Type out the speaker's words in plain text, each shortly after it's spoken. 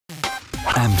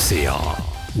MCR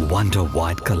Wonder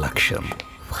White Collection.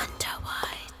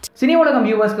 Cineulagam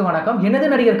viewers-க்கு வணக்கம். என்னது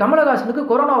நடிகர் கமலஹாசனுக்கு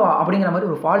கொரோனாவா அப்படிங்கிற மாதிரி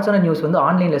ஒரு ஃபால்ஸான நியூஸ் வந்து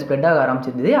ஆன்லைன்ல ஸ்ப்ரெட் ஆக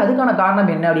ஆரம்பிச்சிருந்தது. அதுக்கான காரணம்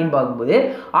என்ன அப்படின்னு பார்க்கும்போது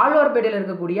ஆழ்வார்பேட்டையில்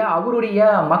இருக்கக்கூடிய அவருடைய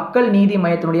மக்கள் நீதி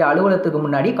மையத்தினுடைய அலுவலகத்துக்கு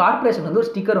முன்னாடி கார்ப்பரேஷன் வந்து ஒரு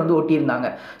ஸ்டிக்கர் வந்து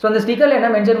ஒட்டியிருந்தாங்க. ஸோ அந்த ஸ்டிக்கர்ல என்ன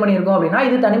மென்ஷன் பண்ணியிருக்கோம் அப்படின்னா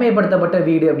இது தனிமைப்படுத்தப்பட்ட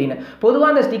வீடு அப்படின்னு.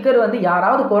 பொதுவாக அந்த ஸ்டிக்கர் வந்து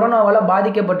யாராவது கொரோனாவால்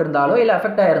பாதிக்கப்பட்டிருந்தாலோ இல்லை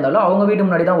அஃபெக்ட் ஆயிருந்தாலோ அவங்க வீட்டு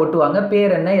முன்னாடி தான் ஒட்டுவாங்க.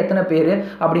 பேர் என்ன, எத்தனை பேர்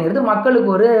அப்படிங்கிறது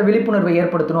மக்களுக்கு ஒரு விழிப்புணர்வை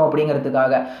ஏற்படுத்தணும்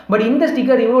அப்படிங்கிறதுக்காக. பட் இந்த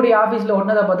ஸ்டிக்கர் இவருடைய ஆஃபீஸில்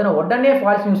ஒட்டினதை பார்த்தீங்கன்னா உடனே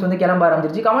ஃபால்ஸ் நியூஸ் வந்து கிளம்ப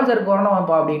ஆரம்பிச்சிருச்சு. கமல் சார்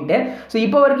கொரோனாவாப்பா அப்படின்ட்டு. ஸோ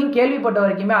இப்போ வரைக்கும் கேள்விப்பட்ட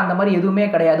வரைக்குமே அந்த மாதிரி எதுவுமே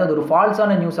கிடையாது, அது ஒரு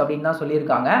ஃபால்ஸான நியூஸ் அப்படின்னு தான்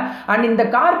சொல்லியிருக்காங்க. அண்ட் இந்த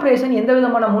கார்பரேஷன் எந்த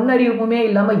விதமான முன்னறிவிப்புமே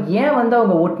இல்லாமல் ஏன் வந்து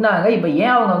அவங்க ஒட்டினாங்க, இப்போ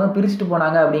ஏன் அவங்க வந்து பிரிச்சுட்டு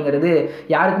போனாங்க அப்படிங்கிறது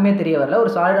யாருக்குமே தெரிய வரல.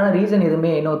 ஒரு சாலிடான ரீசன்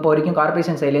எதுவுமே இன்னும் இப்போ வரைக்கும்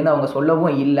கார்பரேஷன் சைட்லேருந்து அவங்க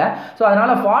சொல்லவும் இல்லை. ஸோ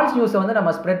அதனால ஃபால்ஸ் நியூஸை வந்து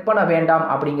நம்ம ஸ்ப்ரெட் பண்ண வேண்டாம்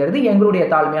அப்படிங்கிறது எங்களுடைய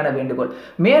தாழ்மையான வேண்டுகோள்.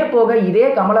 மேற்போக இதே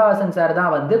கமலஹாசன் சார்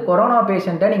தான் வந்து கொரோனா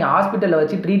பேஷண்ட்டை நீங்கள் ஹாஸ்பிட்டலில்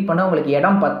வச்சு ட்ரீட் பண்ண உங்களுக்கு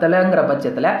இடம் பத்தலைங்கிற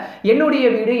பட்சத்தில் என்னுடைய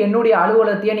வீடு என்னுடைய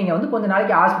அலுவலகத்தையே நீங்கள் வந்து கொஞ்ச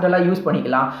நாளைக்கு ஹாஸ்பிட்டலாக யூஸ்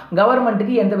பண்ணிக்கலாம்,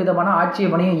 கவர்மெண்ட்டுக்கு எந்த விதமான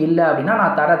ஆட்சேபனையும் இல்லை அப்படின்னா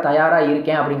நான் தர தயாராக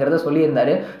இருக்கேன் அப்படிங்கிறத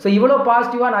சொல்லியிருந்தாரு. ஸோ இவ்வளோ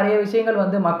பாசிட்டிவாக நிறைய விஷயங்கள்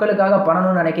வந்து மக்களுக்காக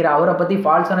பண்ணணும்னு நினைக்கிற அவரை பற்றி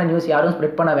ஃபால்ஸான நியூஸ் யாரும்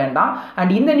ஸ்ப்ரெட் பண்ண வேண்டாம்.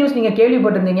 அண்ட் இந்த நியூஸ் நீங்கள்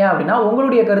கேள்விப்பட்டிருந்தீங்க அப்படின்னா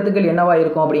உங்களுடைய கருத்துக்கள் என்னவா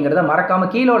இருக்கும் அப்படிங்கிறத மறக்காம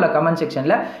கீழே உள்ள கமெண்ட்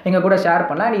செக்ஷனில் எங்கள் கூட ஷேர்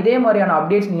பண்ணலாம். அண்ட் இதே மாதிரியான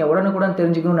அப்டேட்ஸ் நீங்கள் உடனுக்குடன்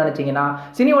தெரிஞ்சுக்கணும்னு நினச்சிங்கன்னா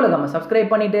சினிஉலகம்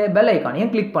சப்ஸ்கிரைப் பண்ணிட்டு பெல்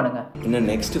ஐக்கானையும் கிளிக் பண்ணுங்கள். இன்னும்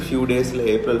நெக்ஸ்ட் ஃபியூ டேஸில்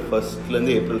ஏப்ரல்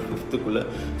 1 ஏப்ரல் 5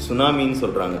 சுனாமின்னு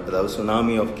சொல்கிறாங்க. அதாவது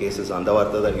சுனாமி ஆஃப் கேசஸ் அந்த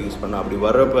வார்த்தை தான் யூஸ் பண்ண. அப்படி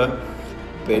வர்றப்ப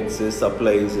பெட்ஸு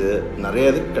சப்ளைஸு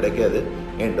நிறைய இது கிடைக்காது.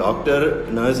 என் டாக்டர்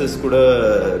நர்சஸ் கூட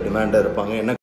டிமாண்டாக இருப்பாங்க. என்ன